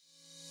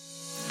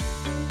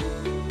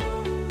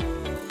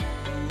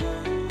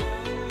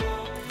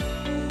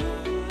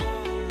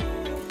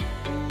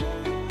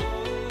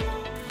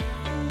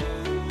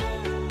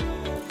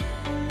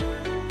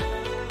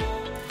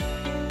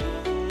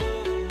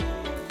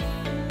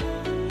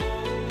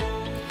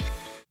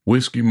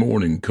Whiskey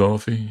Morning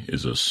Coffee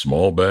is a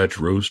small batch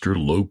roaster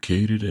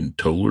located in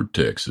Tolar,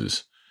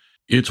 Texas.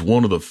 It's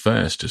one of the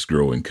fastest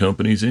growing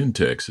companies in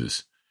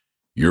Texas.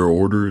 Your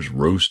order is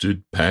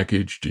roasted,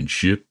 packaged, and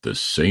shipped the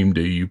same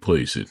day you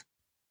place it.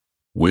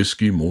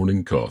 Whiskey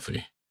Morning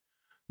Coffee.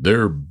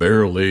 Their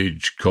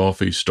barrel-aged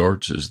coffee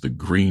starts as the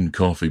green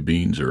coffee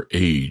beans are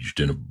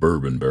aged in a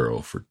bourbon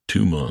barrel for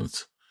 2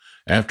 months.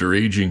 After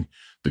aging,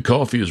 the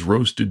coffee is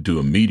roasted to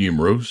a medium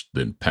roast,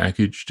 then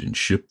packaged and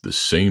shipped the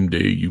same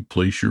day you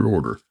place your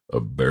order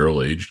of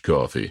barrel-aged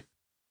coffee.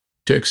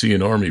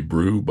 Texian Army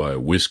Brew by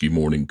Whiskey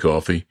Morning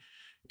Coffee.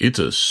 It's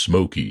a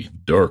smoky,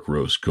 dark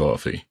roast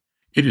coffee.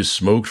 It is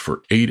smoked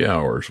for 8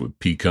 hours with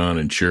pecan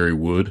and cherry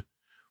wood.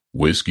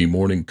 Whiskey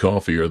Morning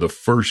Coffee are the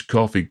first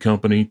coffee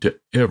company to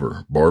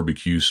ever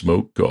barbecue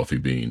smoked coffee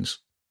beans.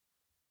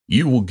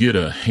 You will get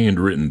a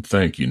handwritten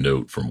thank you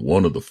note from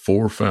one of the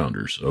 4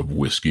 founders of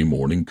Whiskey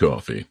Morning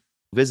Coffee.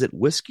 Visit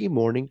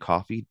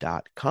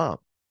whiskeymorningcoffee.com.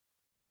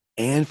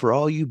 And for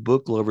all you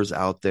book lovers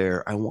out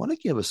there, I want to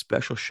give a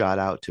special shout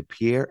out to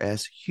Pierre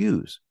S.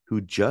 Hughes, who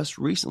just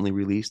recently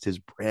released his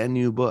brand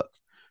new book.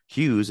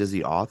 Hughes is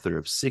the author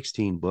of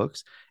 16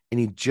 books, and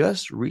he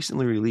just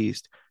recently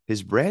released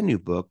his brand new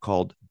book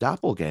called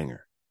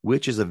Doppelganger,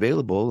 which is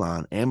available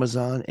on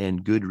Amazon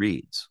and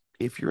Goodreads.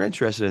 If you're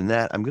interested in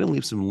that, I'm going to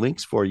leave some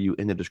links for you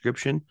in the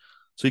description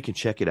so you can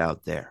check it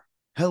out there.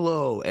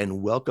 Hello,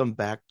 and welcome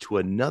back to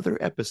another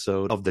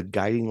episode of the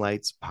Guiding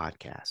Lights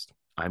podcast.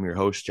 I'm your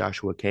host,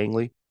 Joshua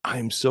Kangley.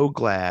 I'm so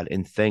glad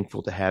and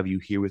thankful to have you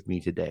here with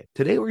me today.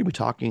 Today, we're going to be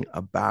talking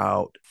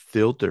about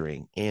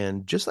filtering.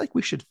 And just like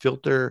we should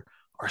filter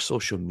our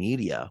social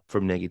media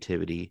from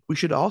negativity, we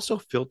should also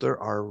filter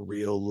our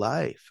real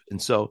life. And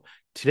so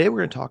today we're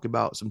going to talk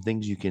about some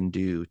things you can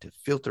do to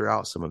filter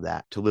out some of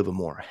that to live a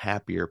more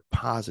happier,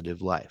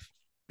 positive life.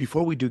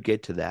 Before we do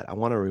get to that, I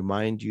want to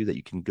remind you that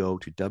you can go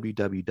to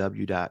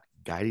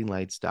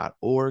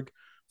www.guidinglights.org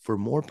for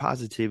more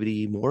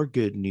positivity, more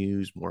good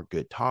news, more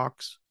good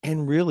talks,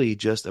 and really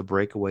just a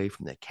breakaway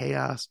from the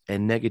chaos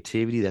and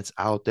negativity that's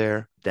out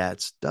there.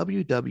 That's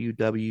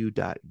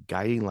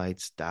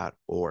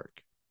www.guidinglights.org,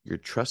 your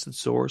trusted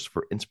source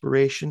for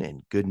inspiration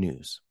and good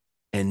news.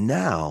 And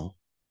now,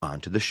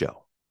 on to the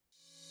show.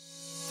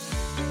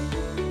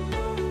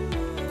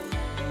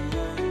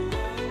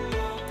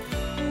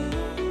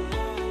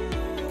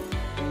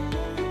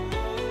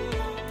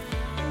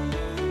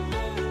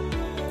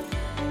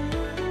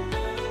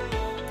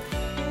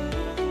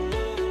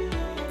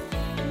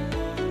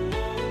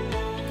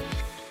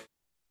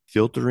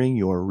 Filtering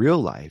your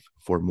real life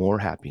for more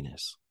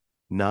happiness.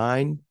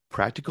 9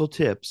 practical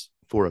tips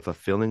for a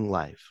fulfilling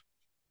life.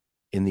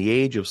 In the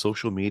age of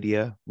social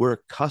media, we're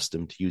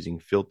accustomed to using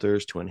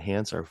filters to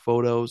enhance our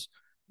photos,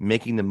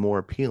 making them more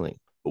appealing.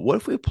 But what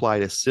if we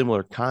applied a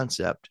similar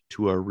concept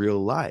to our real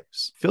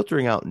lives,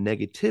 filtering out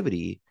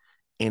negativity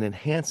and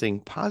enhancing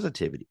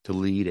positivity to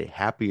lead a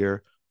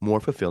happier, more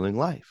fulfilling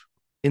life?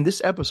 In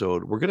this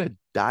episode, we're going to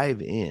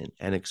dive in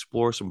and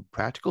explore some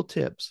practical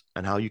tips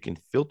on how you can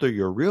filter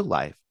your real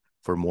life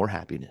for more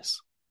happiness.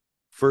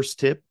 First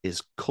tip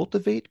is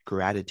cultivate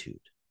gratitude.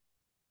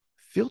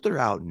 Filter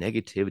out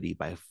negativity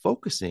by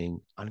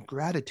focusing on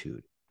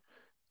gratitude.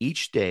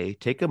 Each day,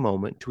 take a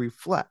moment to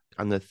reflect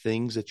on the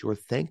things that you're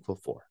thankful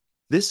for.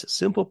 This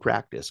simple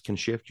practice can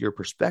shift your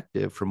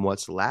perspective from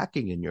what's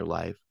lacking in your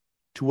life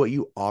to what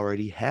you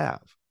already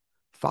have,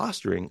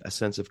 fostering a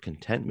sense of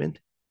contentment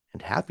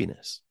and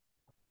happiness.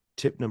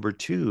 Tip number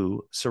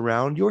 2,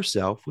 surround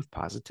yourself with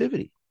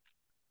positivity.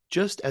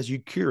 Just as you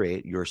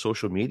curate your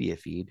social media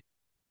feed,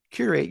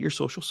 curate your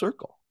social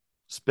circle.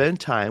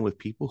 Spend time with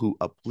people who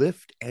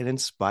uplift and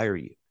inspire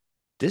you.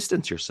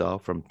 Distance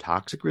yourself from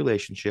toxic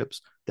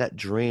relationships that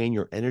drain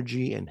your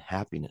energy and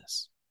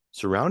happiness.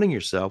 Surrounding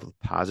yourself with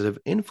positive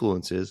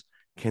influences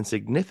can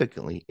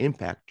significantly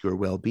impact your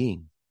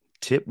well-being.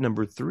 Tip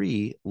number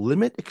 3,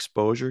 limit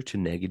exposure to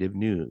negative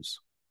news.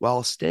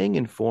 While staying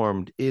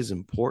informed is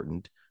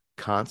important,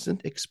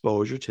 constant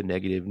exposure to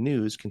negative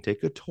news can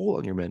take a toll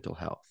on your mental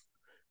health.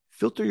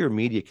 Filter your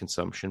media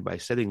consumption by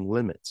setting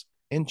limits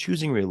and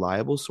choosing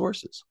reliable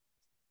sources.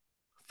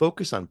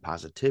 Focus on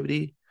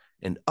positivity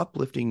and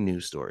uplifting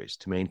news stories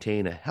to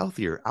maintain a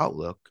healthier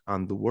outlook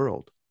on the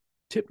world.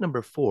 Tip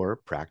number 4,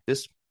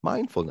 practice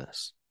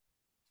mindfulness.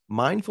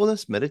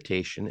 Mindfulness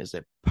meditation is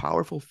a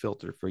powerful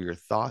filter for your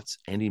thoughts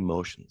and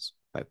emotions.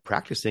 By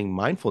practicing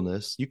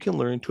mindfulness, you can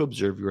learn to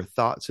observe your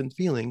thoughts and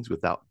feelings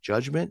without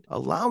judgment,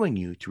 allowing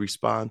you to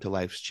respond to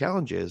life's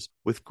challenges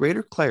with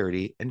greater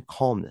clarity and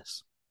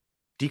calmness.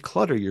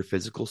 Declutter your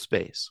physical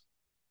space.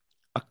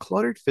 A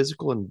cluttered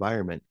physical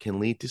environment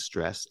can lead to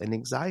stress and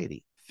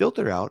anxiety.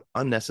 Filter out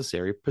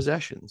unnecessary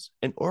possessions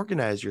and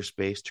organize your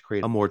space to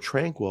create a more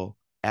tranquil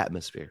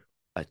atmosphere.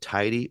 A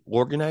tidy,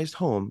 organized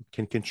home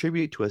can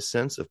contribute to a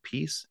sense of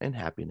peace and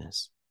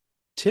happiness.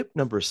 Tip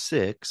number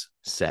 6,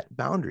 set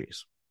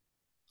boundaries.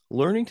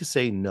 Learning to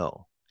say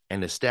no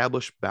and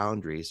establish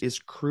boundaries is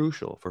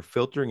crucial for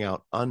filtering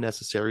out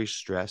unnecessary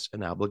stress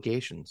and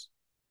obligations.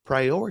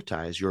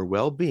 Prioritize your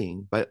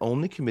well-being by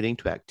only committing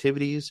to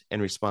activities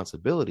and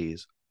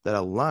responsibilities that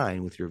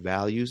align with your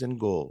values and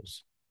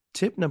goals.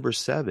 Tip number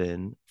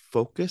 7,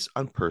 focus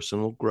on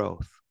personal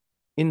growth.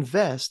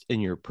 Invest in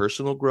your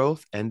personal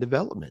growth and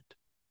development.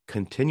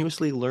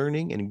 Continuously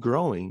learning and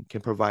growing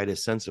can provide a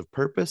sense of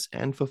purpose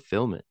and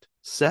fulfillment.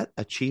 Set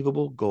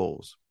achievable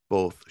goals,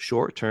 both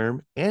short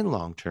term and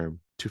long term,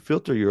 to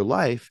filter your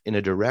life in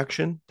a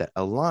direction that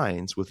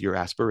aligns with your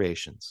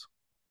aspirations.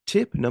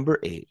 Tip number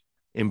 8,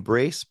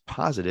 embrace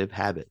positive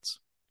habits.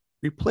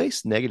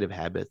 Replace negative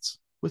habits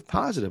with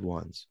positive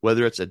ones,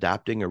 whether it's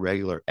adopting a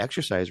regular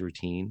exercise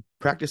routine,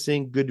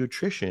 practicing good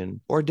nutrition,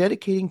 or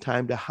dedicating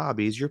time to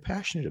hobbies you're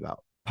passionate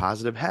about.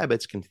 Positive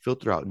habits can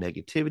filter out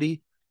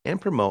negativity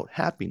and promote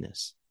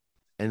happiness.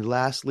 And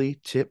lastly,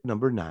 tip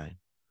number 9,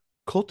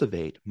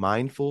 cultivate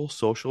mindful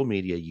social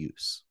media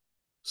use.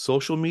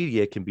 Social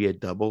media can be a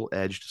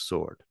double-edged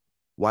sword.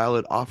 While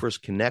it offers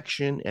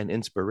connection and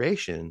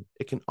inspiration,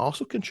 it can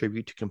also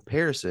contribute to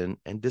comparison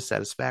and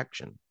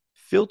dissatisfaction.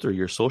 Filter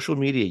your social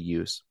media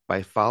use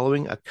by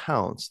following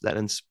accounts that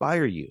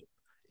inspire you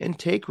and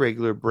take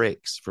regular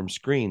breaks from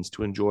screens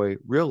to enjoy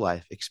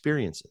real-life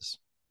experiences.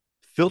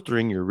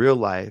 Filtering your real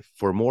life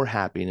for more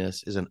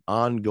happiness is an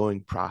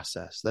ongoing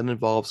process that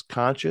involves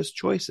conscious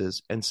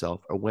choices and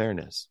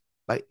self-awareness.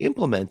 By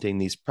implementing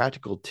these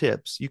practical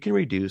tips, you can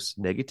reduce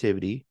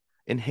negativity,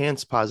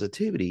 enhance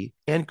positivity,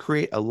 and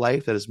create a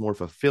life that is more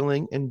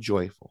fulfilling and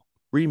joyful.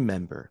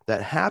 Remember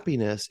that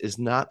happiness is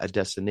not a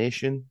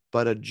destination,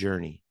 but a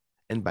journey.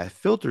 And by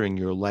filtering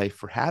your life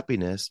for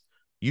happiness,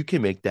 you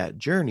can make that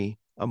journey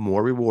a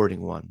more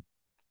rewarding one.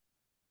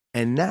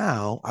 And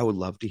now I would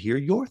love to hear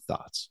your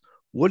thoughts.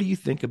 What do you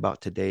think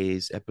about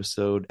today's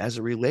episode as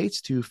it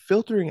relates to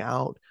filtering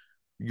out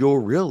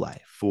your real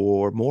life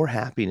for more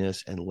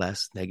happiness and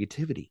less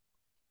negativity?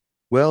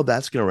 Well,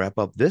 that's going to wrap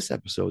up this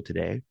episode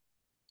today.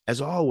 As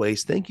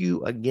always, thank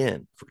you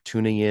again for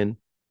tuning in.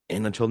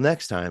 And until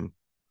next time,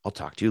 I'll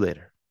talk to you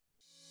later.